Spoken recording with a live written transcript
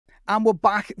And we're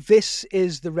back. This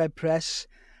is the Red Press.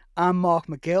 I'm Mark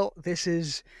Magill. This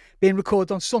is being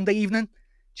recorded on Sunday evening,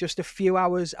 just a few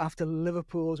hours after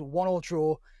Liverpool's 1-1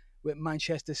 draw with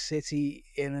Manchester City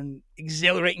in an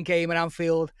exhilarating game at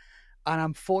Anfield. And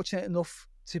I'm fortunate enough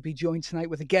to be joined tonight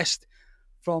with a guest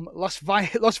from Las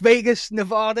Vegas,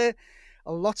 Nevada.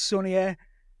 A lot sunnier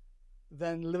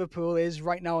than Liverpool is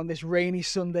right now on this rainy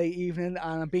Sunday evening.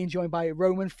 And I'm being joined by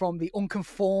Roman from the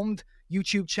Unconformed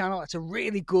YouTube channel. It's a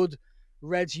really good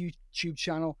Reds YouTube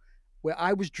channel where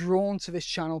I was drawn to this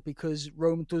channel because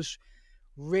Roman does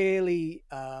really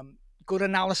good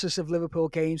analysis of Liverpool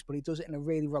games, but he does it in a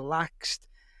really relaxed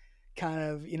kind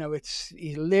of,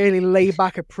 he's really laid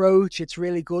back approach. It's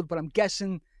really good, but I'm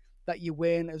guessing that you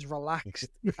weren't as relaxed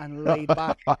and laid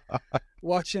back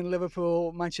watching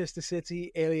Liverpool, Manchester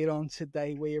City earlier on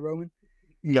today, were you, Roman?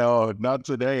 No, not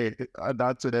today.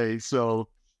 Not today. So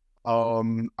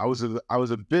I was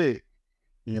a bit,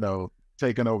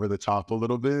 taken over the top a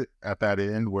little bit at that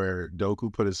end where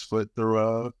Doku put his foot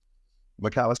through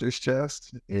McAllister's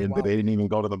chest, and Wow. they didn't even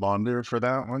go to the monitor for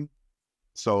that one.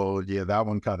 So yeah, that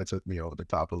one kind of took me over the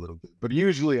top a little bit. But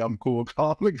usually I'm cool,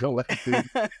 calm, and collected.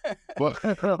 But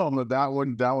that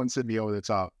one sent me over the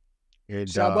top, and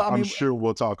So, I'm sure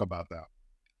we'll talk about that.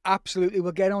 Absolutely,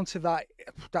 we'll get on to that.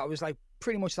 That was like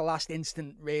pretty much the last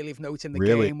instant, really, of note in the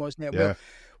Really? game, wasn't it? Yeah.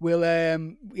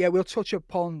 We'll touch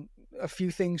upon a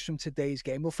few things from today's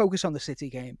game. We'll focus on the City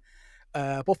game,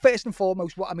 but first and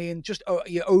foremost, just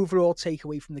your overall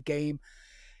takeaway from the game.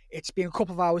 It's been a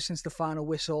couple of hours since the final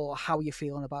whistle. How are you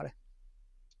feeling about it?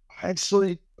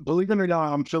 Actually, believe it or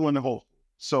not, I'm feeling hopeful.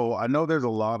 So I know there's a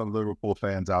lot of Liverpool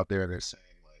fans out there that are saying,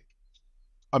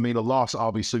 like, a loss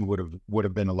obviously would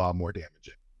have been a lot more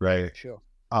damaging, right? Sure.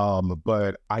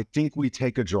 But I think we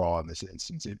take a draw in this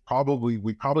instance.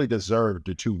 We probably deserved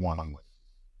a 2-1 win,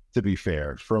 to be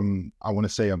fair. From, I want to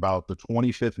say, about the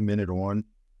 25th minute on,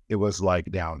 it was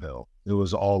like downhill. It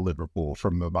was all Liverpool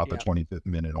from about the 25th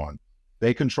minute on.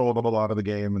 They controlled a lot of the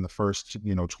game in the first,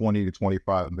 20 to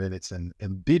 25 minutes and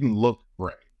didn't look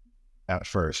great at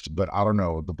first. But I don't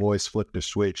know, the boys flipped the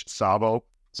switch. Sabo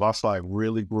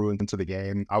really grew into the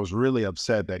game. I was really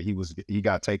upset that he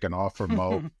got taken off from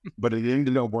Mo, but it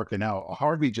ended up working out.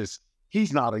 Harvey's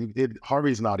not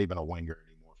even a winger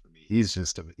anymore for me. He's a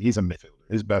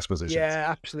midfielder. His best position. Yeah,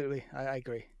 absolutely. I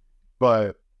agree.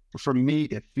 But for me,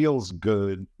 it feels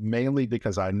good, mainly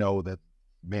because I know that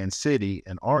Man City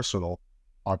and Arsenal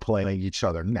are playing each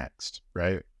other next,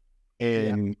 right?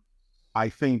 And I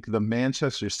think the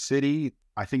Manchester City,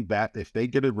 I think that if they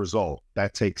get a result,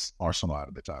 that takes Arsenal out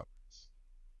of the top.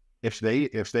 If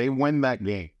they win that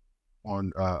game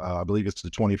on, I believe it's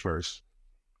the 21st,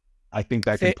 I think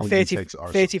that completely takes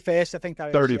Arsenal. 31st, I think that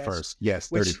is. 31st, yes,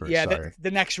 31st. Yeah, sorry.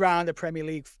 The next round of Premier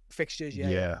League fixtures.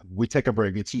 Yeah, we take a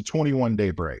break. It's a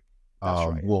 21-day break. That's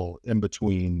right. Well, in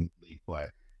between league play.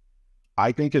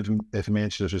 I think if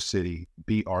Manchester City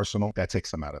beat Arsenal, that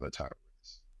takes them out of the title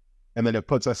race. And then it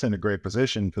puts us in a great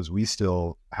position because we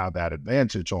still have that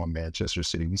advantage on Manchester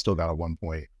City. We still got a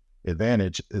 1-point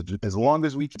advantage. As long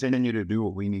as we continue to do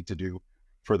what we need to do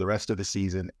for the rest of the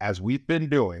season, as we've been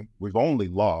doing, we've only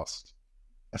lost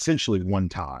essentially one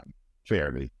time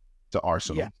fairly to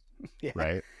Arsenal,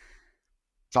 right?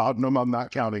 Tottenham, I'm not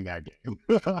counting that game.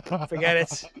 Forget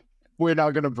it. We're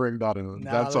not going to bring that in. No,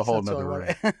 that's a whole nother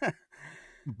room.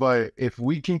 But if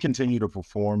we can continue to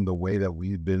perform the way that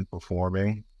we've been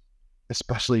performing,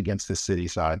 especially against the City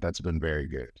side, that's been very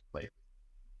good lately.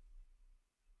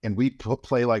 And we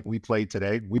play like we played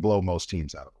today, we blow most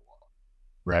teams out of the water,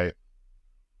 right?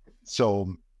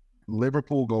 So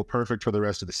Liverpool go perfect for the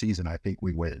rest of the season. I think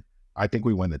we win. I think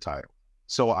we win the title.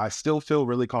 So I still feel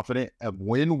really confident. A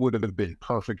win would have been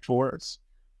perfect for us.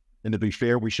 And to be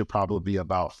fair, we should probably be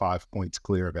about 5 points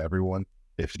clear of everyone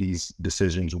if these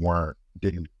decisions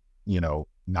didn't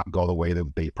not go the way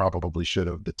that they probably should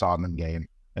have, the Tottenham game.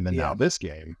 And then now this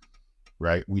game,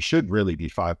 right? We should really be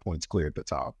 5 points clear at the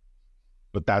top.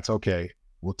 But that's okay.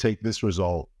 We'll take this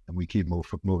result and we keep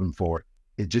moving forward.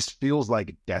 It just feels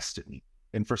like destiny.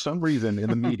 And for some reason in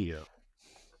the media,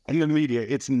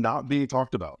 it's not being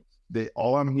talked about.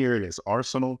 All I'm hearing is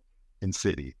Arsenal and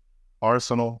City.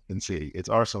 Arsenal and City. It's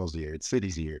Arsenal's year. It's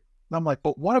City's year. And I'm like,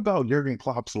 but what about Jurgen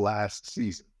Klopp's last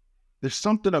season? There's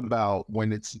something about when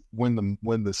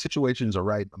the situations are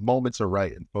right, the moments are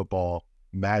right in football,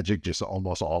 magic just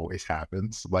almost always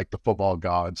happens. Like the football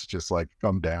gods just like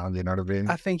come down, you know what I mean?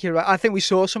 I think you're right. I think we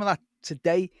saw some of that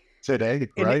today. Right?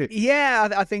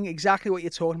 I think exactly what you're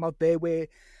talking about there, where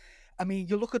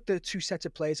you look at the two sets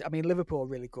of players. Liverpool are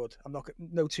really good.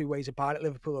 No two ways about it.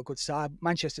 Liverpool are a good side.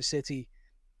 Manchester City,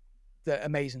 they're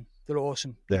amazing. They're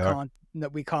awesome.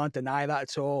 we can't deny that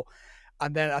at all.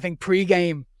 And then I think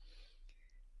pre-game,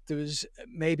 there was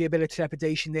maybe a bit of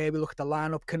trepidation there. We look at the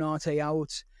lineup, Canate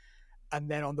out. And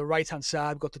then on the right-hand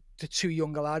side, we've got the two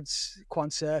younger lads,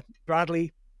 Quansah,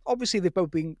 Bradley. Obviously, they've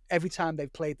both been, every time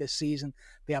they've played this season,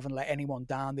 they haven't let anyone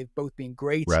down. They've both been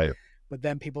great. Right. But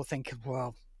then people think,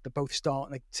 well, they're both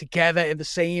starting together in the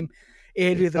same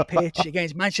area of the pitch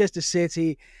against Manchester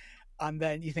City. And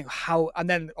then you think, how? And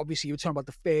then obviously you were talking about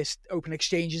the first open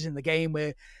exchanges in the game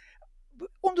where,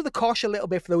 under the cosh a little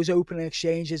bit for those opening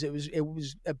exchanges, it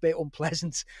was a bit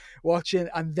unpleasant watching,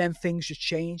 and then things just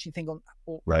change. You think,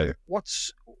 well, right,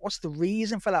 what's the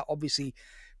reason for that? Obviously,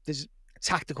 there's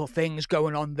tactical things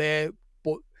going on there,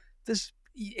 but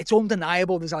it's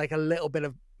undeniable. There's like a little bit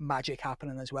of magic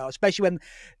happening as well, especially when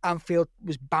Anfield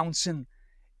was bouncing.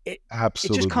 It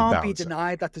just can't be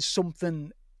denied that there's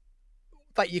something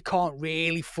that you can't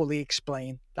really fully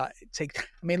explain. I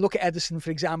mean, look at Ederson, for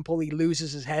example. He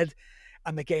loses his head,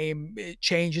 and the game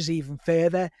changes even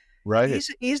further. Right.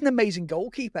 He's an amazing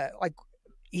goalkeeper. Like,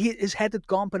 his head had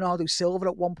gone. Bernardo Silva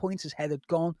at one point, his head had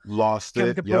gone. Lost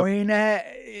Kevin it. De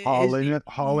Bruyne.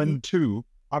 Holland too.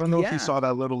 I don't know if you saw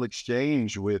that little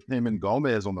exchange with him and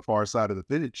Gomez on the far side of the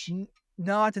pitch.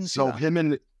 No, I didn't see that.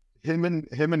 So him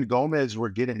and Gomez were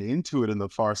getting into it in the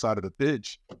far side of the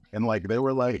pitch, and like they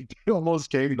almost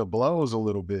came to blows a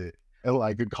little bit, and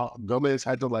like Gomez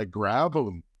had to like grab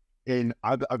him, and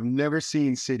I've never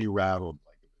seen City rattled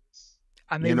like this.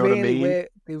 And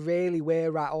they really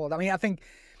were rattled. I mean, I think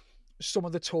some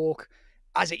of the talk,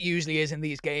 as it usually is in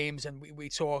these games, and we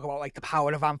talk about like the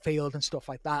power of Anfield and stuff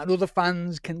like that, and other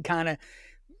fans can kind of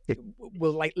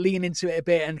will like lean into it a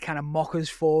bit and kind of mock us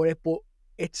for it, but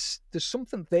there's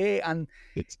something there, and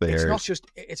it's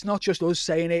not just us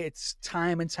saying it. It's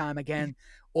time and time again.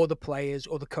 Other players,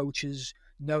 other coaches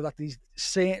know that these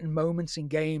certain moments in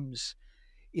games,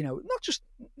 it's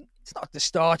not the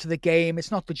start of the game.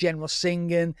 It's not the general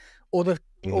singing. Other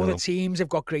teams have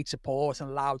got great support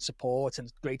and loud support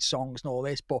and great songs and all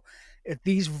this, but at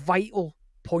these vital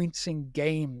points in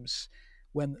games,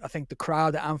 when I think the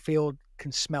crowd at Anfield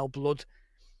can smell blood,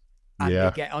 and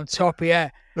they get on top of you.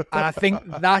 And I think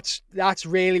that's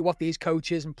really what these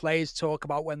coaches and players talk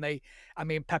about when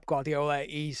Pep Guardiola,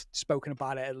 he's spoken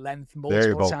about it at length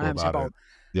multiple times about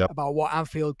what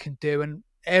Anfield can do. And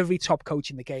every top coach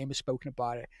in the game has spoken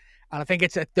about it. And I think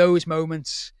it's at those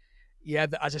moments,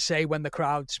 as I say, when the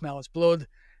crowd smells blood,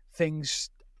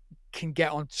 things can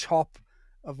get on top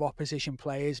of opposition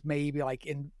players, maybe like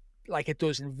it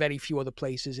does in very few other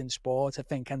places in sport, I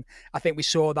think. And I think we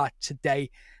saw that today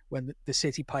when the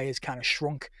City players kind of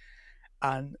shrunk.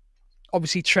 And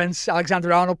obviously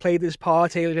Alexander-Arnold played his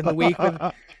part earlier in the week.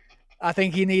 I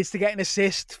think he needs to get an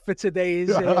assist for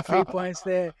today's 3 points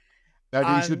there.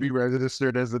 That needs to be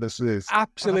registered as an assist.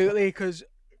 Absolutely, because,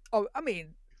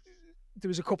 there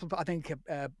was a couple, I think,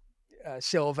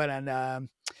 Silva and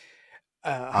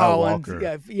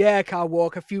Haaland. Kyle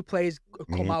Walker. A few players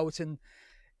come out and,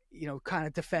 kind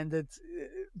of defended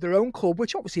their own club,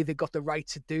 which obviously they've got the right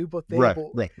to do. But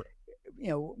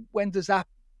when does that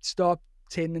start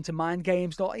turning into mind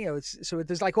games? So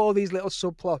there's like all these little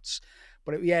subplots.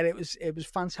 But it was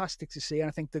fantastic to see, and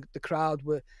I think the crowd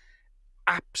were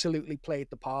absolutely played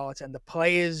the part, and the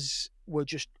players were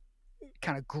just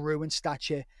kind of grew in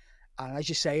stature. And as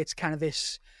you say, it's kind of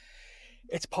it's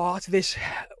part of this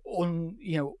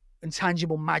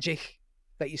intangible magic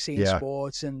that you see in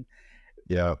sports. And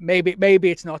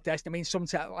maybe it's not destined. I mean,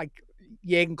 sometimes like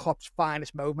Jurgen Klopp's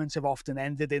finest moments have often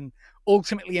ended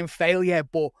ultimately in failure,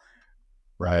 but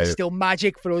it's still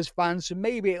magic for us fans. So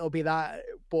maybe it'll be that.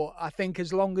 But I think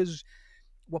as long as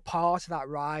we're part of that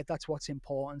ride, that's what's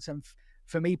important. And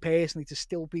for me personally, to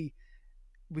still be,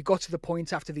 we got to the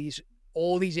point after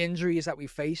all these injuries that we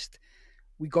faced,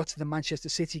 we got to the Manchester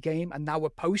City game, and now we're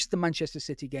post the Manchester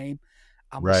City game,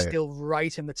 and we're still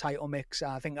right in the title mix.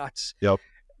 I think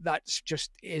that's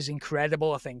just is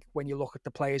incredible. I think when you look at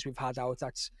the players we've had out,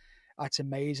 that's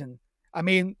amazing. I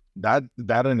mean, that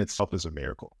in itself is a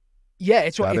miracle. Yeah,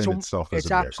 it's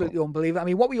absolutely unbelievable. I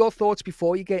mean, what were your thoughts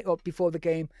before the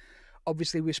game?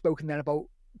 Obviously, we've spoken then about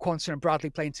Quansah and Bradley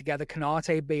playing together,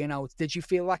 Canate being out. Did you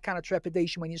feel that kind of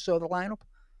trepidation when you saw the lineup?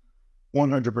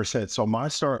 100%. So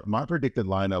my predicted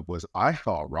lineup was, I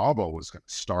thought Robbo was going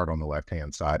to start on the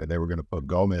left-hand side, and they were going to put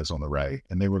Gomez on the right,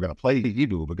 and they were going to play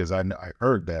Edu, because I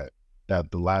heard that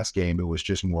the last game, it was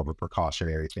just more of a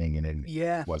precautionary thing, and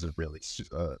it wasn't really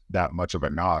that much of a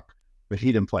knock. But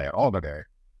he didn't play at all today.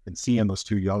 And seeing those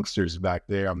two youngsters back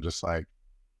there, I'm just like,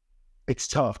 it's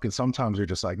tough, because sometimes you're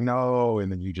just like, no,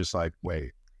 and then you just like,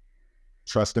 wait.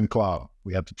 trust in Klopp.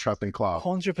 We have to trust in Klopp. He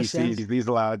 100%. sees these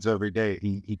lads every day.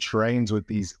 He trains with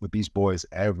these boys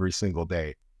every single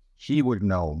day. He would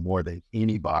know more than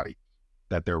anybody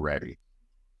that they're ready.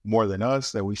 More than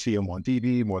us, that we see him on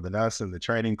TV, more than us in the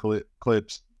training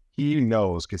clips. He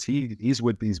knows, because he's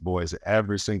with these boys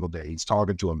every single day. He's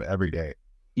talking to them every day.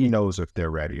 He knows if they're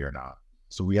ready or not.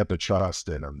 So we have to trust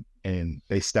in them. And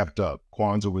they stepped up.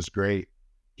 Kwanzaa was great.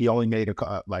 He only made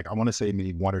I want to say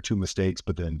maybe 1 or 2 mistakes,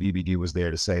 but then BBD was there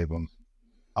to save him.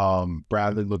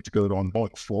 Bradley looked good on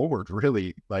going forward,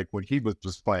 really. Like when he was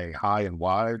just playing high and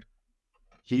wide,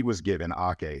 he was giving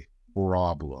Ake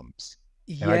problems.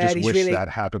 And I just wish that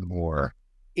happened more.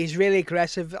 He's really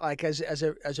aggressive, like as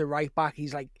a right back.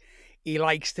 He's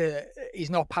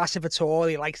not passive at all.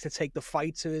 He likes to take the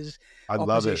fight to his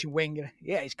opposition wing.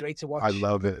 Yeah, it's great to watch. I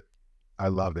love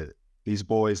it. These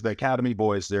boys, the academy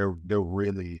boys, they're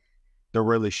really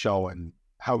showing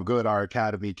how good our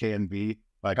academy can be.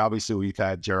 Like obviously we've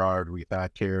had Gerard, we've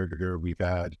had Carragher, we've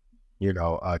had,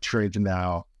 Trent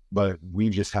now, but we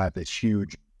just had this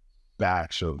huge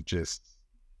batch of just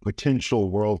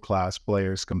potential world-class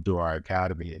players come through our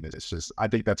academy. And it's just, I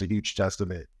think that's a huge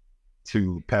testament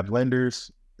to Pep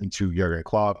Lenders and to Jurgen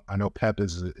Klopp. I know Pep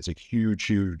is a huge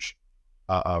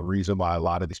reason why a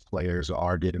lot of these players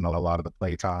are getting a lot of the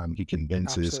play time. He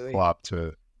convinces Klopp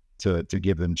to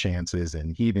give them chances,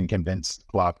 and he even convinced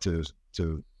Klopp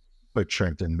to put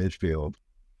Trent in midfield.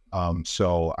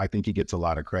 So I think he gets a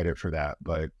lot of credit for that.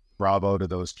 But bravo to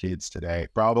those kids today.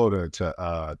 Bravo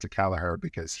to Callagher,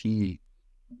 because he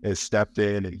has stepped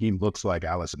in and he looks like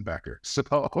Alisson Becker. So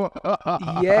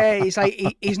yeah,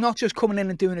 he's not just coming in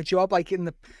and doing a job. Like in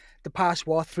the past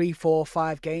 3, 4,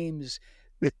 5 games,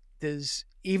 there's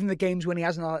even the games when he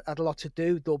hasn't had a lot to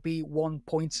do, there'll be one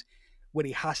point where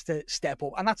he has to step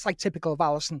up, and that's like typical of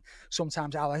Alisson.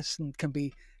 Sometimes Alisson can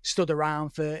be stood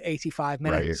around for 85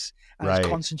 minutes, and his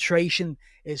concentration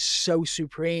is so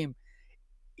supreme.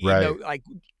 Like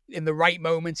in the right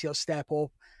moments, he'll step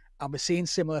up. And we're seeing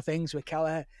similar things with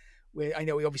Kelleher. I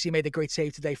know he obviously made a great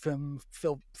save today from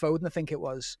Phil Foden, I think it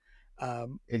was.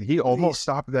 And he almost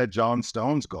stopped that John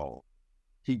Stones goal.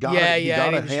 He got a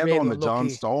handle really on the unlucky. John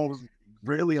Stones.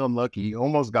 Really unlucky. He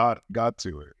almost got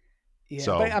to it. Yeah,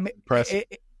 so, but I mean,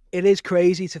 it is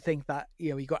crazy to think that,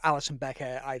 you got Alisson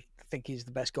Becker. I think he's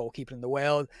the best goalkeeper in the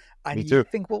world. And Me too.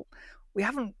 Think, well, we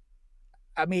haven't.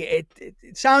 I mean, it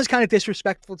sounds kind of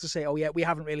disrespectful to say, oh, yeah, we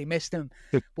haven't really missed him.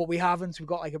 But we haven't. We've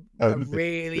got like a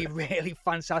really, really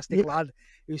fantastic lad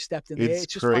who stepped in there. It's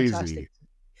just crazy. Fantastic.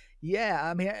 Yeah,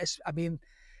 I mean,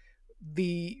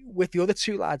 with the other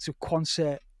 2 lads, with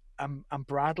Kwanzaa and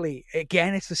Bradley,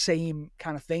 again, it's the same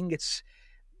kind of thing. It's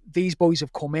these boys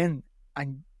have come in,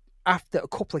 and after a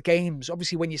couple of games,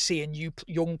 obviously when you see a new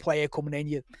young player coming in,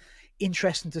 you're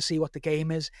interested to see what the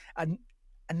game is.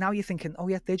 And now you're thinking, oh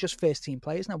yeah, they're just first team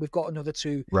players. Now we've got another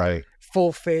 2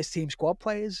 full first team squad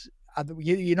players.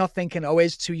 You're not thinking, oh,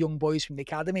 here's 2 young boys from the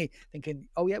academy. Thinking,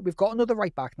 oh yeah, we've got another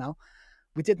right back now.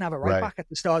 We didn't have a right back at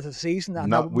the start of the season, and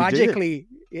now magically,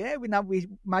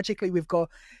 we've got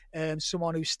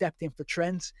someone who stepped in for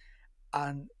Trent,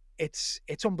 and it's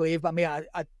unbelievable. I mean,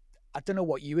 I don't know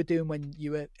what you were doing when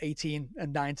you were 18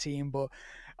 and 19, but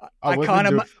I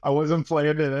wasn't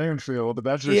playing at Anfield, but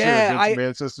that's just against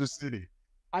Manchester City.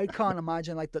 I can't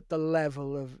imagine like the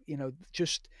level of,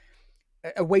 just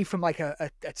away from like a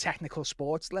technical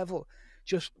sports level,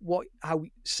 just how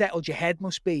settled your head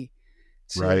must be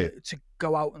to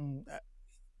go out and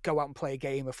play a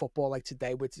game of football like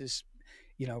today, which is,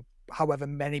 however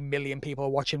many million people are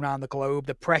watching around the globe,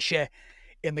 the pressure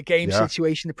in the game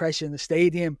situation, the pressure in the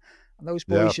stadium, and those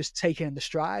boys just taking in the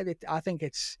stride. I think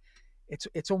it's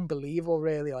unbelievable,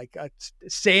 really. Like, as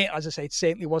I say, it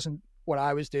certainly wasn't what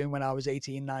I was doing when I was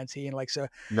 18, 19. Like, so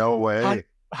no way.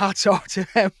 Hats off to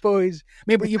them boys. I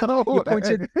mean, but you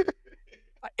pointed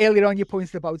earlier on. You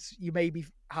pointed about you maybe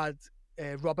had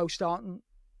Robbo starting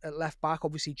at left back.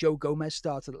 Obviously, Joe Gomez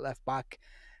started at left back.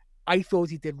 I thought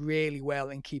he did really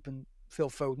well in keeping Phil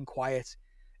Foden quiet.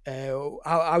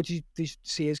 How did you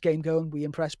see his game going? Were you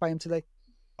impressed by him today?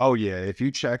 Oh yeah, if you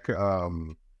check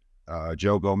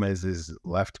Joe Gomez's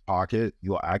left pocket,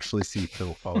 you'll actually see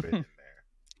Phil Foden in there.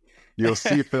 You'll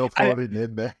see Phil Foden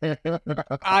in there.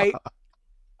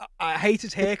 I hate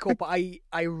his haircut, but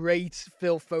I rate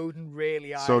Phil Foden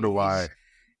really. So do I.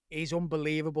 He's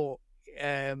unbelievable.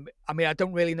 I mean, I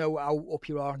don't really know how up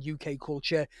you are on UK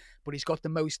culture, but he's got the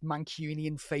most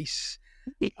Mancunian face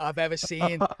I've ever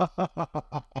seen.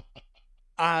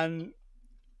 And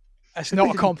it's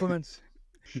not a compliment.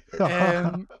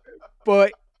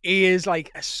 But he is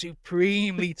like a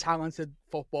supremely talented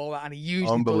footballer, and he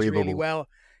usually does really well.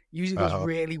 Usually does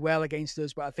really well against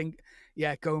us, but I think,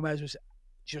 yeah, Gomez was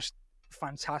just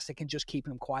fantastic and just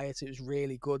keeping him quiet. It was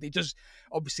really good. He just,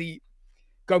 obviously,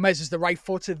 Gomez is the right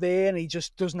footer there, and he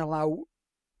just doesn't allow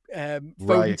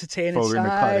Foden to turn Foden to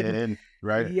cut inside. it in,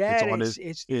 right? Yeah,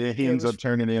 He ends up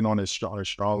turning in on his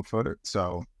strong footer.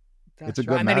 So it's a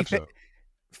good And then matchup.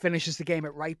 Finishes the game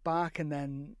at right back, and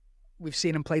then we've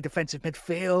seen him play defensive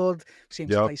midfield. We've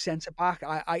seen him play centre back.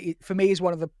 For me, he's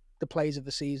one of the players of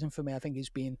the season. For me, I think he's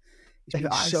been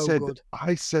so good.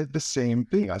 I said the same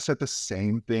thing. I said the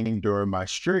same thing during my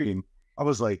stream. I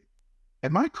was like,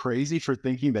 am I crazy for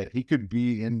thinking that he could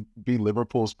be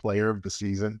Liverpool's player of the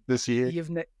season this year?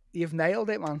 You've nailed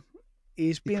it, man.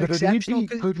 He's been exceptional.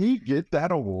 Could he get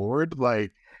that award?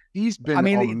 Like, he's been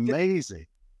amazing.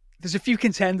 There's a few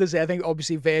contenders there. I think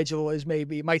obviously Virgil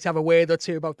might have a word or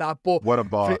two about that. But what a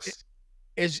boss!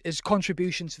 His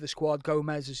contribution to the squad,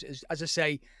 Gomez, is, as I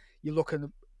say, you look at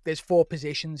there's 4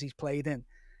 positions he's played in.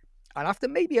 And after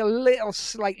maybe a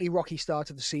slightly rocky start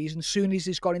of the season, soon as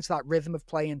he's got into that rhythm of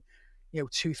playing,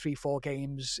 2, 3, 4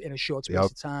 games in a short space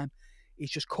of time, he's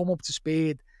just come up to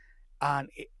speed, and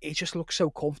it just looks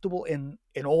so comfortable in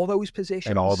all those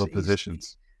positions. In all the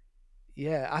positions.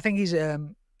 I think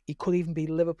he could even be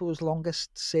Liverpool's longest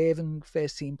serving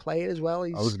first team player as well. I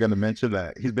was going to mention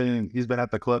that he's been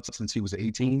at the club since he was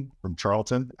 18 from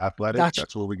Charlton Athletic.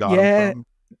 That's where we got him from.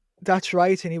 That's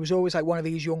right. And he was always like one of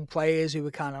these young players who were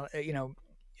kind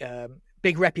of,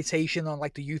 big reputation on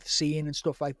like the youth scene and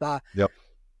stuff like that. Yep.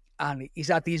 And he's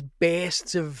had these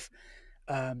bursts of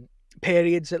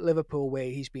periods at Liverpool where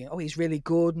he's been, he's really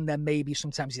good. And then maybe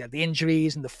sometimes he's had the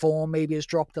injuries and the form maybe has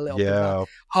dropped a little bit.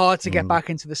 Hard to get back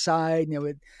into the side,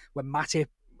 when Matip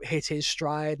hit his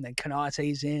stride and then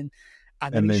Konate's in.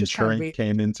 And then Trent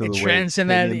came into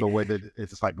the way that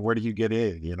it's like, where do you get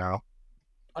in,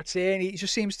 I'd say he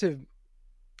just seems to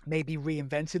maybe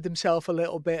reinvented himself a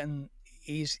little bit, and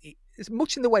he's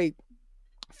much in the way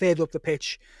further up the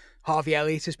pitch. Harvey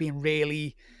Elliott has been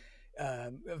really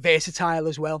versatile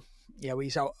as well.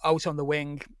 He's out on the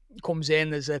wing, comes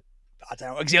in as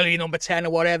auxiliary number 10 or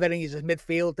whatever, and he's a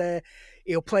midfielder.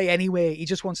 He'll play anywhere. He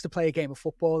just wants to play a game of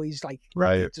football. He's like,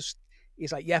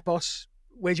 he's like, yeah, boss,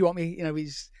 where do you want me?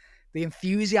 He's the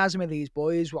enthusiasm of these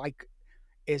boys, like,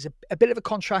 is a bit of a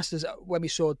contrast as when we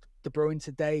saw De Bruyne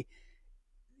today.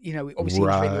 Obviously he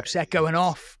was really upset going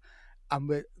off, and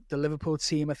with the Liverpool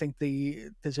team, I think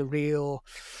there's a real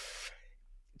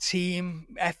team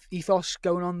ethos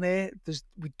going on there.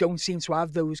 We don't seem to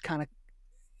have those kind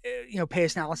of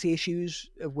personality issues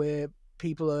where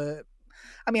people are.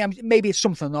 I mean, maybe it's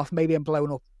something off. Maybe I'm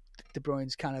blowing up De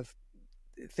Bruyne's kind of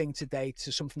thing today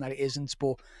to something that it isn't.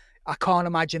 But I can't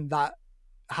imagine that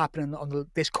happening on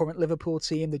this current Liverpool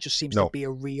team. There just seems to be a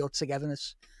real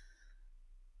togetherness.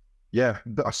 Yeah.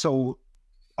 So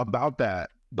about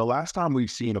that, the last time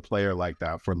we've seen a player like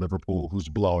that for Liverpool who's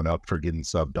blown up for getting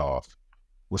subbed off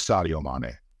was Sadio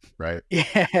Mane, right?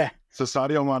 Yeah. So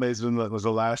Sadio Mane was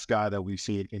the last guy that we've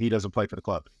seen, and he doesn't play for the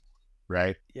club,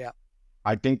 right? Yeah.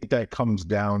 I think that comes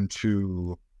down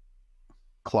to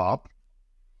Klopp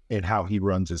and how he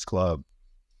runs his club,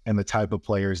 and the type of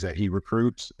players that he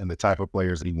recruits and the type of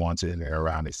players that he wants in and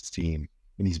around his team.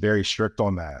 And he's very strict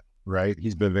on that, right?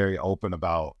 He's been very open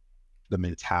about the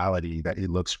mentality that he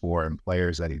looks for in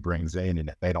players that he brings in. And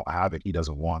if they don't have it, he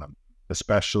doesn't want them,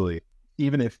 especially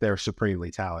even if they're supremely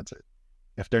talented.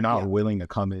 If they're not willing to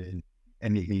come in,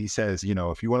 and he says,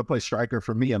 if you want to play striker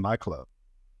for me in my club,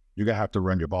 you're going to have to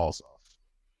run your balls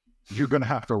off. You're going to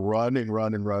have to run and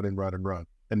run and run and run and run.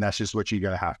 And that's just what you're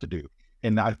going to have to do.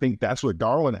 And I think that's what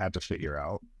Darwin had to figure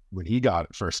out when he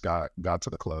first got to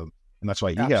the club. And that's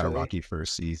why he had a rocky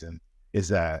first season, is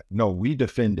that, no, we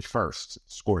defend first,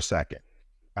 score second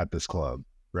at this club,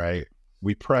 right?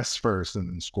 We press first and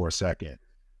then score second.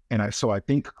 And so I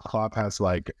think Klopp has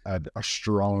like a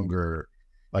stronger,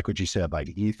 like what you said, like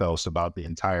ethos about the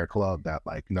entire club that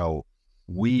like, no,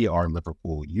 we are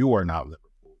Liverpool. You are not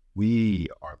Liverpool. We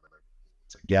are Liverpool.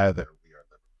 Together.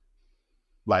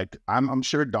 Like I'm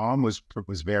sure Dom was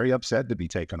very upset to be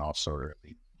taken off so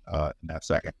early in that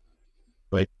second,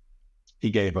 but he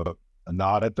gave a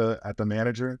nod at the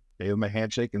manager, gave him a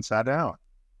handshake, and sat down.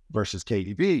 Versus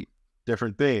KDB,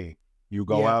 different thing. You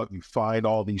go out, you find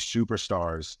all these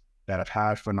superstars that have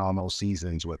had phenomenal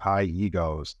seasons with high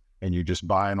egos, and you're just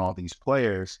buying all these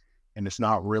players, and it's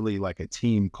not really like a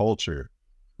team culture,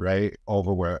 right?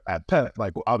 Over where at Pep,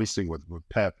 like obviously with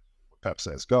Pep, what Pep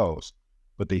says goes.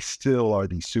 But they still are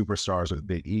these superstars with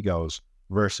big egos,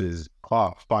 versus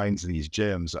Klopp finds these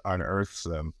gems, unearths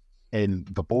them. And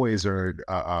the boys are,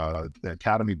 the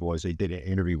academy boys, they did an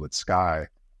interview with Sky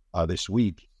this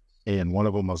week, And one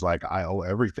of them was like, I owe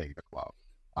everything to Klopp.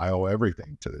 I owe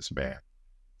everything to this man.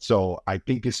 So I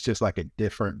think it's just like a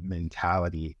different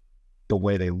mentality, the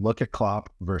way they look at Klopp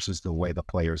versus the way the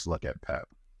players look at Pep.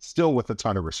 Still with a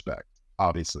ton of respect,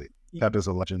 obviously. Pep is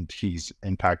a legend. He's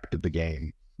impacted the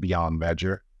game beyond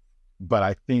measure. But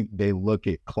I think they look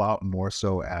at Klopp more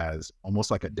so as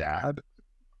almost like a dad.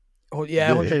 Oh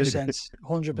yeah, 100%,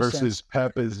 100%. Versus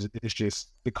Pep is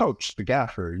just the coach, the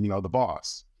gaffer, you know, the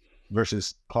boss.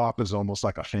 Versus Klopp is almost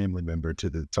like a family member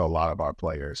to a lot of our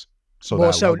players. So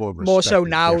more so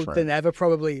now than ever,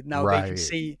 probably. Now right. They can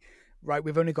see, right,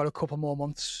 we've only got a couple more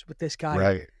months with this guy.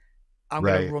 Right. I'm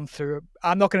going to run through.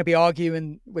 I'm not going to be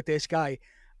arguing with this guy.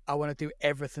 I want to do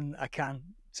everything I can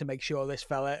to make sure this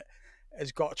fella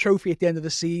has got a trophy at the end of the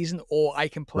season, or I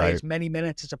can play as many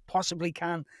minutes as I possibly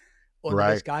can under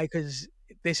this guy, because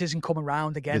this isn't coming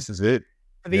around again. This is it.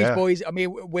 For these boys, I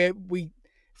mean, we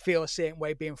feel a certain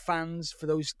way being fans. For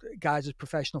those guys as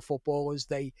professional footballers,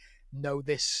 they know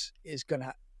this is going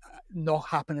to not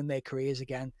happen in their careers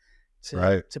again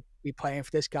to be playing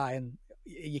for this guy. And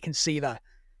you can see that.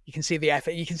 You can see the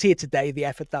effort. You can see it today, the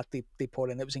effort that they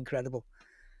put in. It was incredible.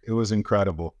 It was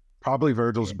incredible. Probably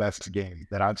Virgil's best game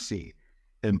that I've seen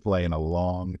him play in a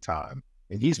long time.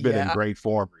 And he's been in great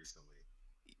form recently.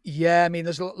 Yeah, I mean,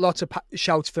 there's lots of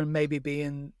shouts for him maybe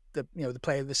being the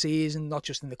player of the season, not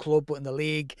just in the club, but in the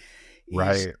league.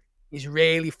 He's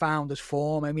really found his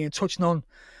form. I mean, touching on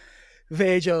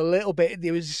Virgil a little bit,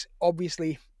 there was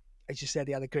obviously, as you said,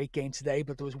 he had a great game today,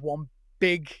 but there was one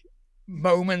big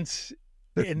moment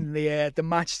in the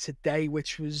match today,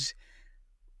 which was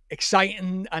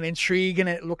exciting and intriguing.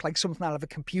 It looked like something out of a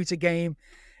computer game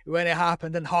when it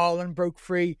happened, and Haaland broke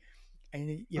free.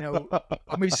 And, you know,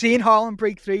 and we've seen Haaland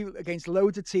break through against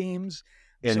loads of teams.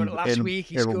 And last week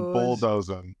he scores. Bulldoze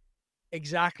them.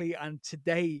 Exactly. And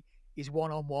today he's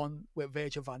one-on-one with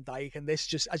Virgil van Dijk. And this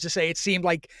just, as I say, it seemed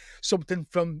like something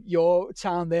from your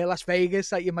town there, Las Vegas,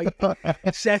 that you might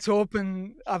set up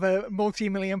and have a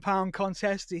multi-million-pound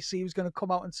contest to see who's going to come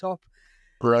out on top.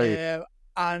 Right.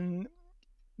 And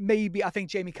maybe, I think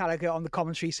Jamie Carragher on the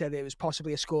commentary said it was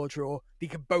possibly a score draw. They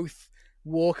could both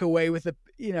walk away with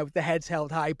the heads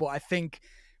held high, but I think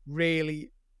really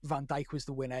Van Dijk was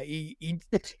the winner.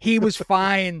 He was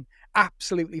fine,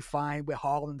 absolutely fine with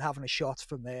Haaland having a shot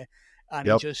from there, and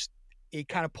he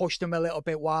kind of pushed him a little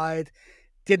bit wide,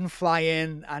 didn't fly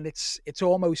in, and it's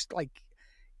almost like,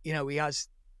 you know, he has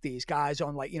these guys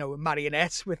on like, you know,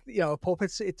 marionettes with, you know,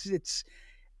 puppets. It's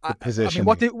the position.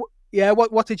 I mean,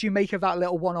 what did you make of that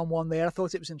little one-on-one there? I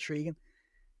thought it was intriguing.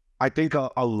 I think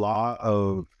a lot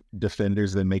of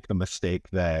defenders that make the mistake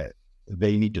that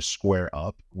they need to square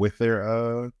up with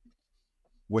their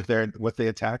with the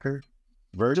attacker.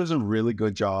 Virgil does a really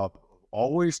good job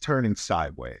always turning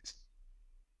sideways,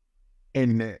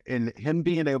 and him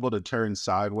being able to turn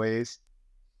sideways,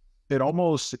 it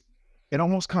almost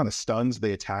kind of stuns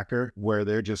the attacker, where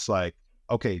they're just like,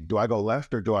 okay, do I go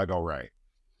left or do I go right?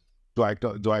 Do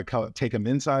I take him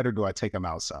inside or do I take him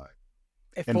outside?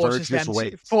 It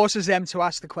forces them to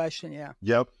ask the question. Yeah.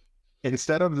 Yep.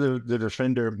 Instead of the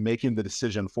defender making the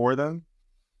decision for them,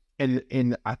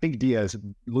 and I think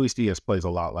Luis Diaz plays a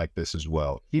lot like this as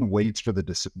well. He waits for the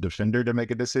defender to make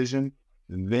a decision,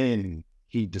 then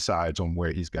he decides on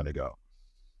where he's going to go.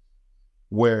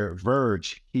 Where Virg,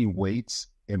 he waits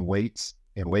and waits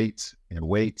and waits and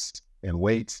waits and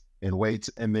waits and waits,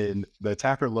 and then the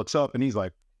attacker looks up and he's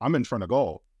like, "I'm in front of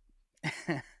goal.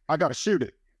 I got to shoot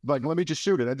it. Like, let me just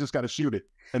shoot it. I just got to shoot it."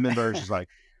 And then Virg is like,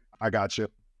 "I got you.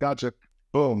 Gotcha."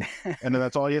 Boom. And then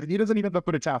that's all he doesn't even have to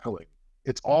put a tackle in.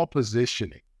 It's all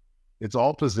positioning. It's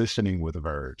all positioning with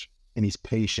Virg. And he's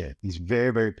patient. He's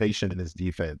very, very patient in his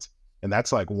defense. And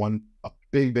that's like a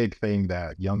big thing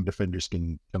that young defenders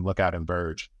can look at in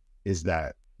Virg, is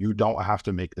that you don't have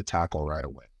to make the tackle right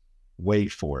away.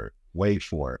 Wait for it. Wait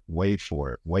for it. Wait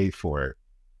for it. Wait for it.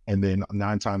 And then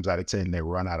 9 times out of 10, they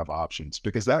run out of options,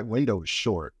 because that window is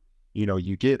short. You know,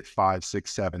 you get 5,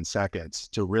 6, 7 seconds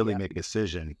to really make a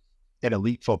decision in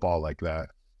elite football like that,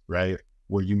 right?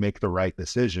 Where you make the right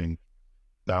decision,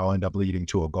 that'll end up leading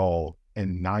to a goal.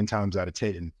 And 9 times out of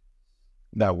 10,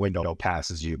 that window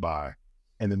passes you by.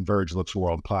 And then Virg looks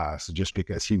world class just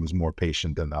because he was more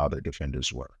patient than the other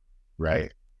defenders were,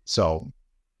 right? So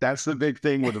that's the big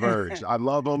thing with Virg. I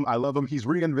love him. He's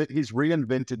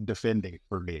reinvented defending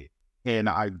for me. And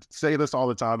I say this all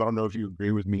the time. I don't know if you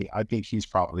agree with me. I think he's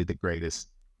probably the greatest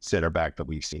center back that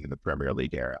we've seen in the Premier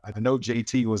League era. I know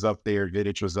JT was up there,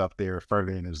 Vidic was up there,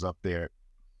 Ferdinand is up there.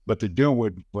 But to do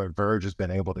what Virg has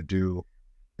been able to do,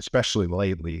 especially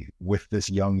lately with this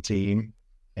young team,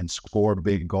 and score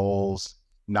big goals,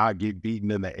 not get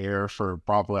beaten in the air for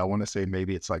probably, I want to say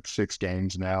maybe it's like 6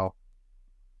 games now.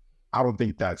 I don't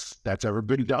think that's ever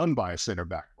been done by a center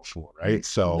back before, right?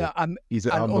 So No, he's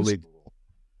and unbelievable.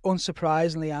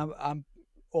 unsurprisingly, I'm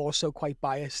also quite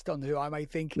biased on who I might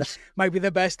think might be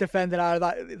the best defender out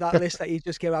of that list that you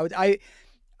just gave out.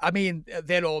 I mean,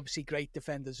 they're obviously great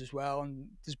defenders as well, and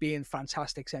there's been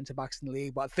fantastic centre backs in the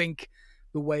league. But I think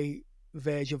the way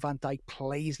Virgil van Dijk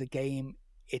plays the game,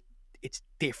 it's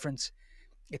different.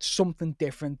 It's something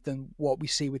different than what we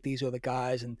see with these other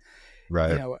guys. And you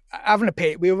Right. know, having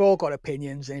we've all got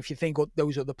opinions, and if you think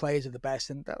those other players are the best,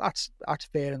 and that's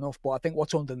fair enough. But I think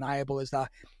what's undeniable is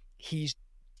that he's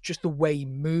just the way he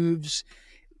moves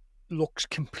looks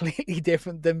completely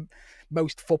different than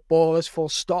most footballers. Full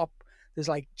stop. There's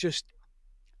like just,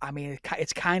 I mean,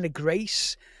 it's kind of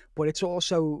grace, but it's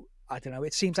also, I don't know.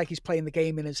 It seems like he's playing the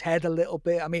game in his head a little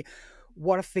bit. I mean,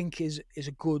 what I think is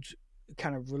a good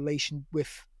kind of relation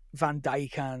with Van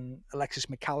Dijk and Alexis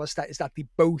McAllister is that they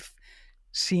both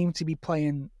seem to be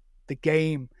playing the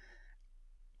game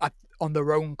on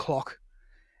their own clock.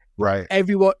 Right.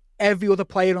 Every other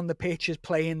player on the pitch is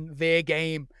playing their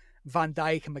game. Van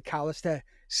Dijk and McAllister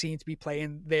seem to be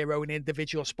playing their own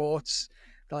individual sports.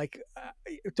 They're like,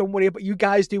 don't worry about you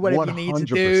guys. Do whatever you need to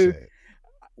do.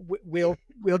 100%.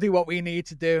 We'll do what we need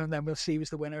to do, and then we'll see who's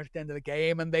the winner at the end of the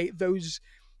game. And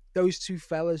those two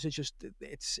fellas are just,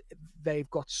 they've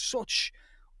got such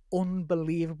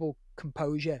unbelievable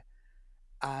composure,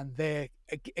 and they're,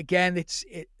 again, it's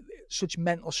such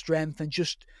mental strength, and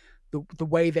just the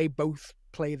way they both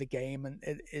play the game, and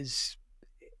it's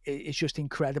just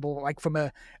incredible. Like from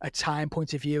a time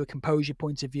point of view, a composure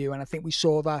point of view, and I think we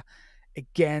saw that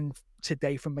again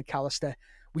today from McAllister.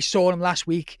 We saw him last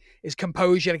week, his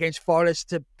composure against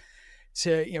Forest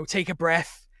to take a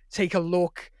breath, take a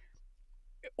look,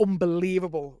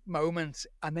 unbelievable moment.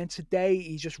 And then today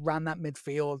he just ran that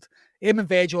midfield. Him and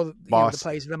Virgil, the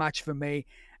players of the match for me.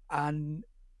 And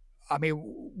I mean,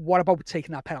 what about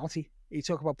taking that penalty? You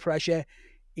talk about pressure.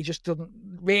 He just doesn't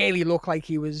really look like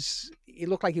he was. He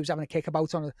looked like he was having a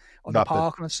kickabout on the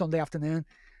park on a Sunday afternoon.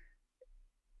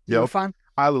 You a fan?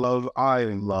 I love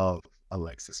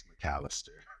Alexis McAllister.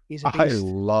 He's a beast. I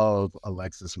love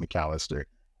Alexis McAllister.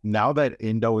 Now that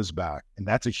Endo is back, and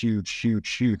that's a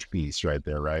huge piece right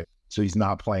there, right? So he's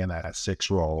not playing that 6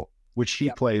 role, which he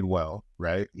played well,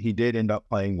 right? He did end up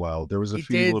playing well. There was a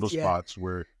few little spots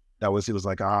where it was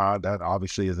like, that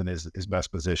obviously isn't his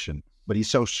best position. But he's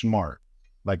so smart.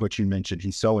 Like what you mentioned,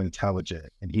 he's so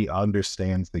intelligent, and he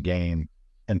understands the game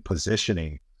and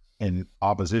positioning and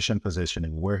opposition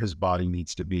positioning, where his body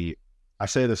needs to be. I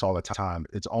say this all the time.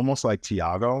 It's almost like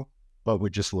Thiago, but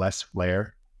with just less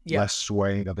flair, less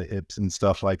swaying of the hips and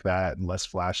stuff like that, and less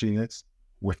flashiness,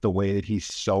 with the way that he's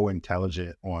so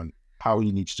intelligent on how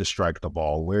he needs to strike the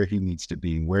ball, where he needs to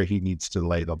be, where he needs to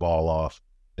lay the ball off,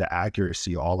 the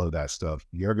accuracy, all of that stuff.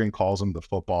 Jurgen calls him the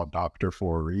football doctor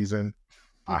for a reason.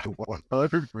 I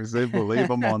 100% believe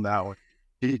him on that one.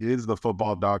 He is the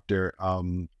football doctor. I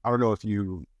don't know if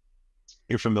you're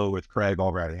familiar with Craig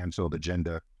over at Anfield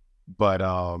Agenda, but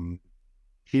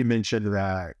he mentioned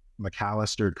that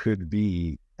McAllister could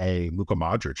be a Luka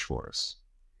Modric for us,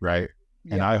 right?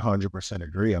 Yeah. And I 100%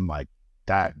 agree. I'm like,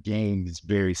 that game is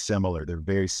very similar. They're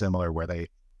very similar, where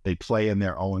they play in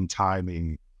their own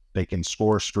timing. They can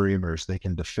score streamers. They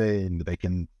can defend.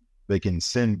 They can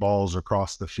send balls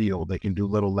across the field. They can do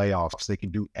little layoffs. They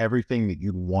can do everything that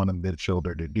you'd want a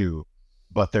midfielder to do,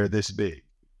 but they're this big.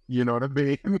 You know what I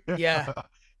mean? Yeah.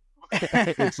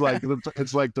 It's like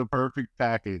the perfect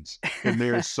package, and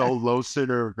they're so low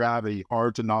center of gravity,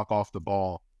 hard to knock off the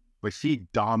ball. But he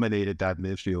dominated that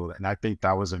midfield, and I think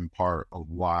that was in part of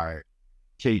why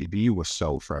KDB was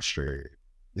so frustrated.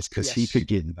 It's because he could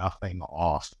get nothing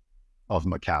off of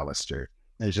McAllister.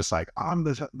 And it's just like, I'm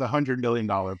the $100 million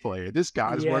player. This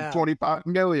guy's worth $25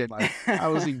 million. Like,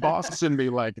 how is he bossing me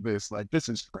like this? Like, this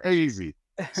is crazy.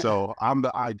 So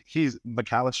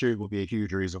McAllister will be a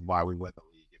huge reason why we win the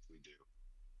league if we do.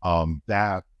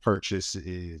 That purchase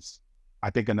is,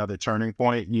 I think, another turning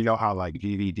point. You know how like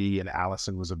VVD and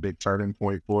Allison was a big turning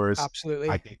point for us. Absolutely.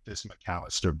 I think this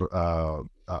McAllister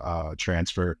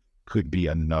transfer could be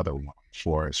another one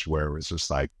for us, where it was just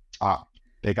like,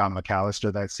 they got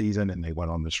McAllister that season, and they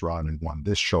went on this run and won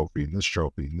this trophy and this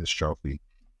trophy and this trophy.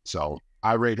 So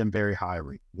I rate him very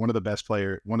highly. One of the best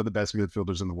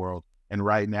midfielders in the world. And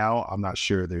right now, I'm not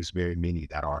sure there's very many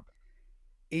that are.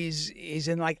 He's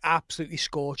in like absolutely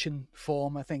scorching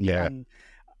form, I think. Yeah. And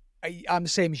I'm the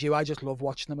same as you. I just love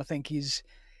watching him. I think he's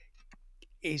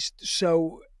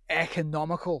so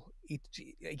economical.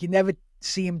 You never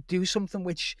see him do something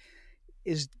which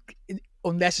is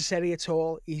unnecessary at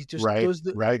all. He just Right, does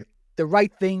right. the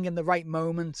right thing in the right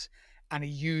moment, and he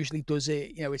usually does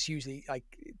it. You know, it's usually like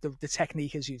the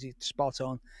technique is usually spot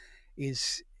on.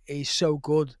 He's so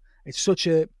good.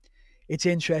 It's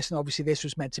interesting. Obviously, this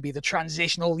was meant to be the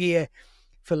transitional year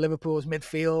for Liverpool's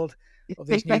midfield of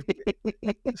these new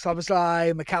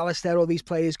Szoboszlai, McAllister, all these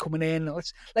players coming in.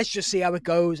 Let's just see how it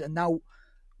goes. And now,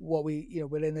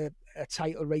 we're in a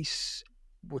title race,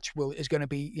 which is going to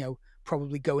be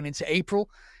probably going into April.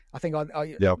 I think our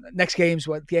next games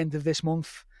were at the end of this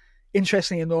month.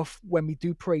 Interestingly enough, when we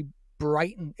do play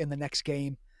Brighton in the next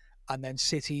game, and then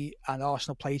City and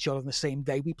Arsenal play each other on the same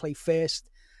day, we play first.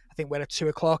 I think we're at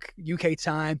 2:00 UK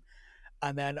time,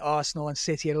 and then Arsenal and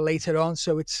City are later on.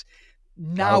 So it's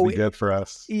now that'll be good for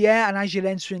us. Yeah, and as you're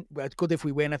entering, well, it's good if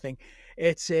we win. I think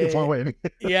it's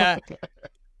yeah.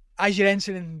 As you're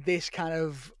entering this kind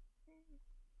of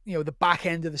the back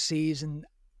end of the season,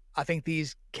 I think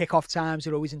these kickoff times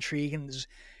are always intriguing. There's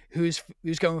who's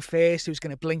going first, who's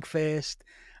going to blink first,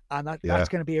 and that's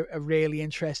going to be a really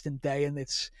interesting day. And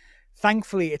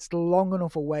thankfully it's long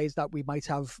enough away that we might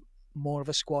have more of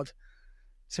a squad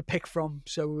to pick from.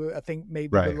 So I think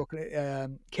maybe we're looking at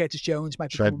Curtis Jones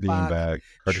might be coming back.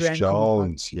 Curtis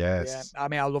Jones, yes. Yeah. I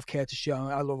mean, I love Curtis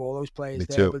Jones. I love all those players. Me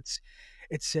there. too. But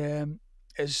it's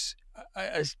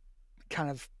as kind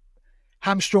of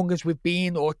hamstrung as we've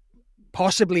been, or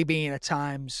possibly been at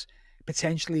times,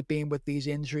 potentially being with these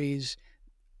injuries.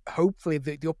 Hopefully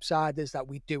the upside is that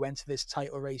we do enter this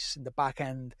title race in the back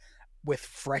end with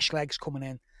fresh legs coming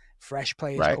in, fresh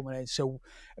players coming in. So,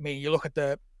 I mean, you look at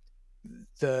the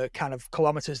kind of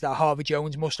kilometers that Harvey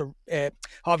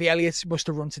Elliott must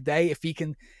have run today. If he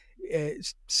can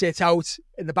sit out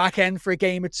in the back end for a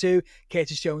game or two,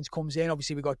 Curtis Jones comes in.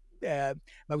 Obviously, we've got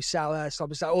Mo Salah,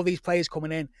 all these players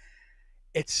coming in.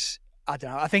 I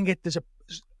don't know. I think there's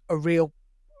a real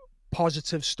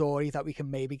positive story that we can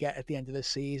maybe get at the end of the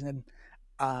season.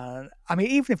 And I mean,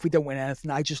 even if we don't win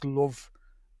anything, I just love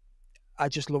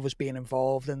us being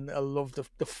involved, and I love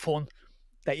the fun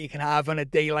that you can have on a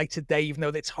day like today, even though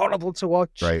it's horrible to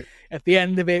watch. Right. At the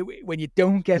end of it, when you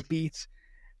don't get beat,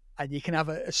 and you can have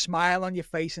a smile on your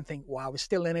face and think, wow, we're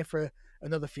still in it for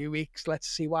another few weeks. Let's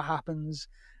see what happens.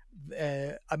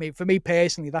 I mean, for me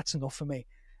personally, that's enough for me.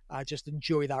 I just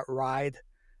enjoy that ride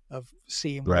of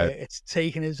seeing where it's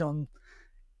taken us on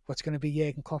what's going to be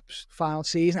Jurgen Klopp's final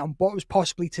season, and what was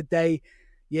possibly today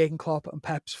Jurgen Klopp and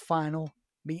Pep's final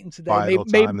meeting today. Final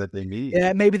time that they meet.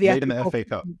 Yeah, maybe the FA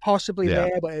Cup. Possibly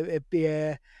there, but it'd be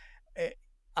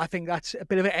I think that's a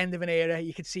bit of an end of an era.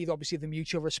 You could see obviously the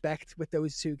mutual respect with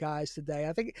those two guys today.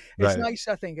 I think it's nice.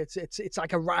 I think it's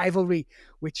like a rivalry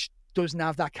which doesn't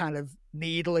have that kind of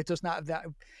needle. It doesn't have that,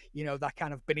 that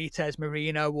kind of Benitez,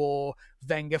 Mourinho, or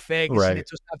Wenger, Ferguson. It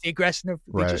doesn't have the aggression.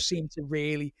 They just seem to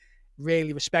really,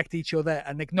 really respect each other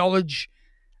and acknowledge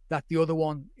that the other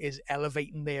one is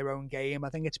elevating their own game. I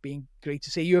think it's been great to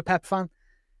see. You a Pep fan?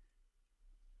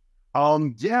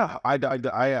 Yeah,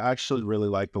 I actually really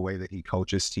like the way that he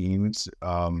coaches teams.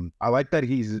 I like that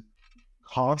he's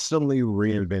constantly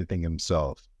reinventing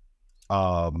himself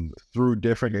through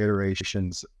different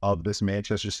iterations of this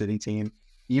Manchester City team,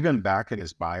 even back in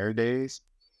his Bayern days,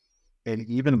 and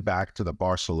even back to the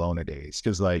Barcelona days.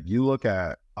 Because like you look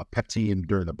at a Pep team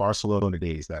during the Barcelona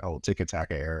days, that whole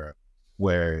tiki-taka era,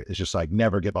 where it's just like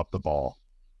never give up the ball,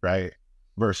 right?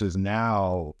 Versus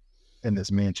now in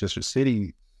this Manchester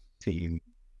City team,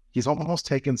 he's almost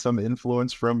taken some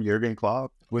influence from Jurgen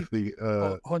Klopp with the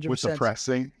 100%. with the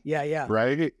pressing. Yeah.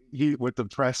 Right? With the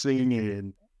pressing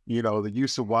and the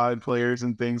use of wide players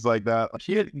and things like that. Like,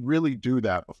 he didn't really do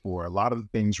that before. A lot of the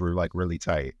things were like really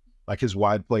tight. Like his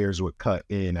wide players would cut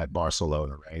in at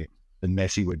Barcelona, right? Then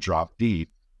Messi would drop deep,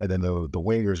 and then the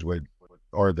wingers would,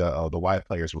 or the wide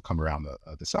players would come around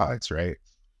the sides, right?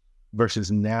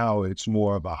 Versus now it's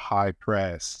more of a high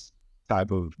press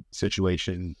type of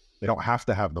situation. They don't have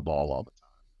to have the ball all the time,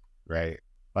 right?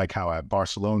 Like how at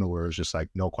Barcelona, where it's just like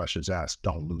no questions asked,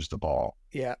 don't lose the ball.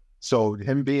 Yeah. So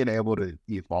him being able to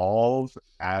evolve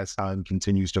as time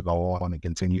continues to go on and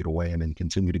continue to win and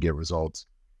continue to get results,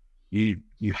 you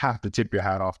have to tip your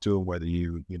hat off to him, whether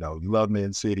you love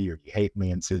Man City or you hate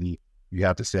Man City. You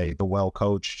have to say the well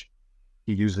coached.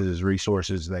 He uses his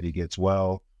resources that he gets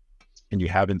well, and you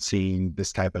haven't seen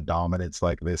this type of dominance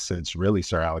like this since really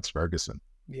Sir Alex Ferguson.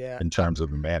 Yeah. In terms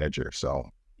of a manager, so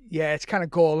yeah, it's kind of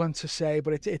galling to say,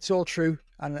 but it's all true.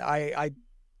 And I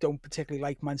don't particularly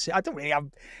like Man City. I don't really have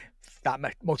that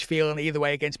much feeling either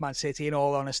way against Man City, in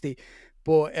all honesty.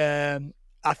 But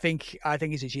I think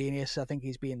he's a genius. I think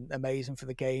he's been amazing for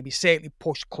the game. He's certainly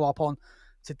pushed Klopp on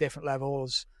to different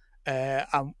levels.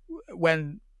 And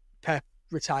when Pep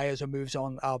retires or moves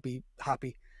on, I'll be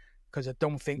happy, because I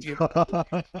don't think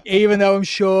even though I'm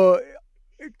sure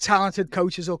talented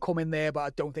coaches will come in there, but I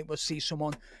don't think we'll see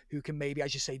someone who can maybe,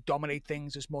 as you say, dominate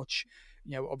things as much.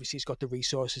 Obviously he's got the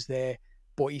resources there,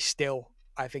 but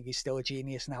I think he's still a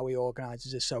genius in how he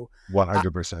organises it. So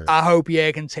 100%. I hope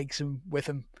Jürgen takes him with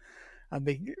him, and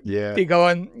they go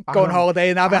on holiday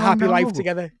and have a happy life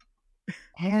together.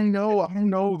 I don't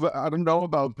know, but I don't know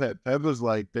about Pep. Pep was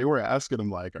like, they were asking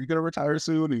him like, "Are you gonna retire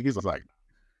soon?" And he's like,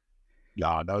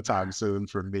 "Yeah, no time soon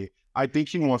for me." I think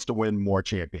he wants to win more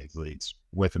Champions Leagues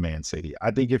with Man City.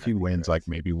 I think if he wins like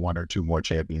maybe 1 or 2 more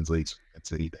Champions Leagues with Man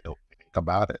City, they'll think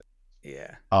about it.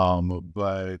 Yeah.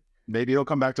 But maybe he'll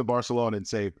come back to Barcelona and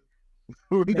say,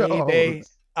 "Who maybe.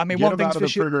 knows?" I mean, Get one him thing's out of for the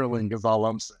sure. Premier League is all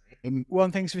I'm saying.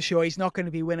 One thing's for sure, he's not going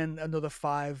to be winning another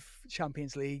 5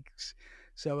 Champions Leagues.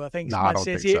 So I think Man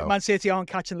City aren't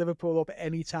catching Liverpool up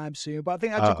anytime soon. But I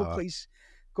think that's a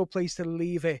good place to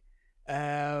leave it.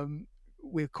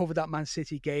 We've covered that Man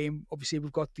City game. Obviously,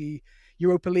 we've got the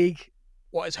Europa League,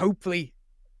 what is hopefully,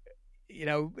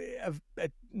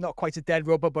 not quite a dead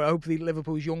rubber, but hopefully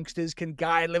Liverpool's youngsters can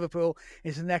guide Liverpool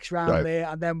into the next round there.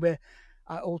 And then we're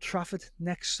at Old Trafford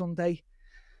next Sunday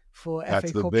for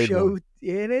FA Cup show. One.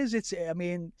 Yeah, it is.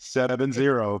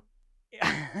 7-0.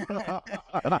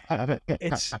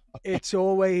 It's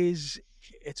always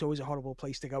a horrible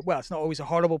place to go. Well, it's not always a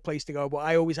horrible place to go, but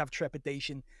I always have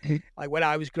trepidation. Like when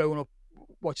I was growing up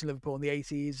watching Liverpool in the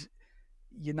 80s,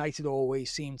 United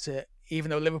always seemed to,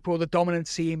 even though Liverpool the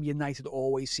dominant team, United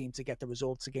always seemed to get the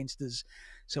results against us.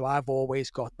 So I've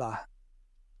always got that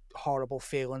horrible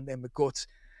feeling in my gut,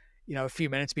 a few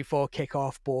minutes before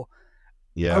kickoff. But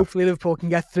hopefully Liverpool can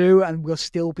get through, and we'll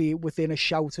still be within a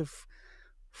shout of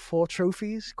 4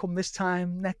 trophies come this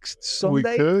time next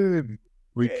Sunday.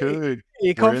 We could.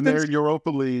 We're in their Europa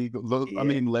League. I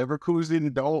mean,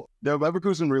 Leverkusen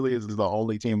really is the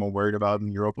only team I'm worried about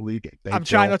in Europa League. I'm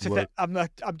trying not to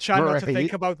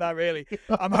think about that, really.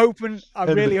 I'm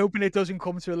really hoping it doesn't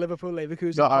come to a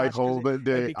Liverpool-Leverkusen. No, I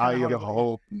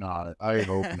hope not. I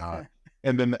hope not.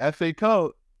 And then the FA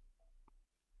Cup,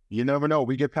 you never know.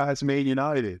 We get past Man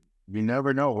United. You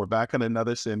never know. We're back in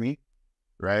another semi,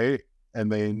 right? And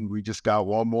then we just got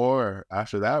one more.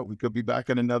 After that, we could be back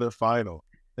in another final.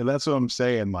 And that's what I'm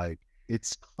saying. Like,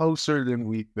 it's closer than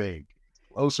we think.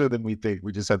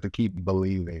 We just have to keep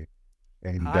believing.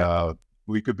 And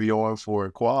we could be on for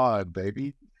a quad,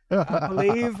 baby. I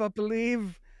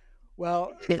believe.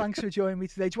 Well, thanks for joining me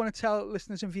today. Do you want to tell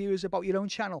listeners and viewers about your own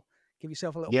channel? Give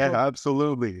yourself a little plug,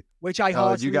 absolutely. Which I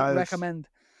heartily recommend.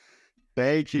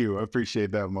 Thank you. I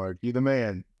appreciate that, Mark. You're the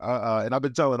man. And I've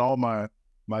been telling all my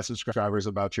subscribers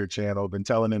about your channel. Been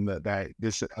telling them that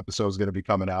this episode is going to be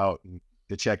coming out and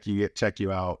to check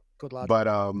you out. Good lad.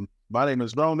 But my name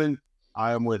is Roman.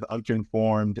 I am with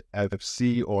Unconformed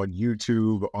FC on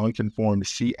YouTube, Unconformed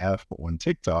CF on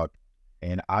TikTok,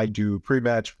 and I do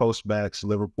pre-match, post-match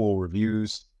Liverpool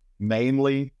reviews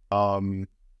mainly.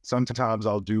 Sometimes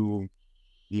I'll do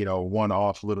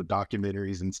one-off little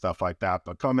documentaries and stuff like that.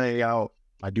 But come hang out.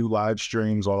 I do live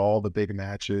streams on all the big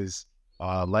matches.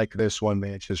 Like this one,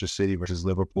 Manchester City versus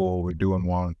Liverpool. We're doing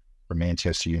one for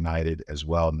Manchester United as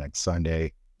well next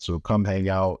Sunday. So come hang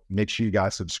out. Make sure you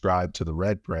guys subscribe to the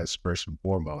Red Press first and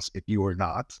foremost, if you are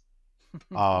not.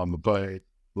 But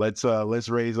let's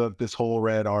raise up this whole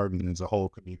Red Army as a whole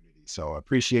community. So I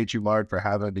appreciate you, Mark, for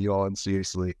having me on.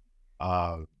 Seriously,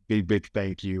 big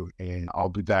thank you, and I'll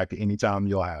be back anytime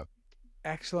you'll have.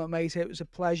 Excellent, mate. It was a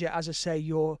pleasure. As I say,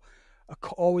 you're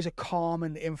always a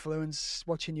calming influence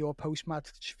watching your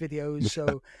post-match videos.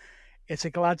 So it's a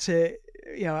glad to,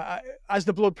 as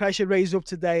the blood pressure raised up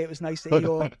today, it was nice to hear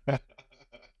your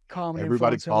calming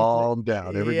Everybody influence. calm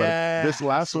down. Everybody. This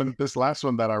last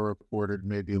one that I reported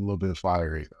may be a little bit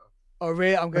fiery though. Oh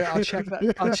really? I'll check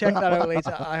that. I'll check that out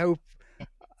later. I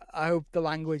hope the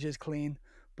language is clean.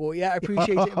 But yeah, I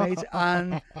appreciate it, mate.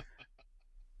 And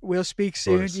we'll speak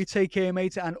soon. You take care,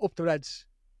 mate, and up the Reds.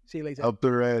 See you later. Up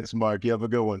the Reds, Mark. You have a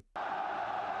good one.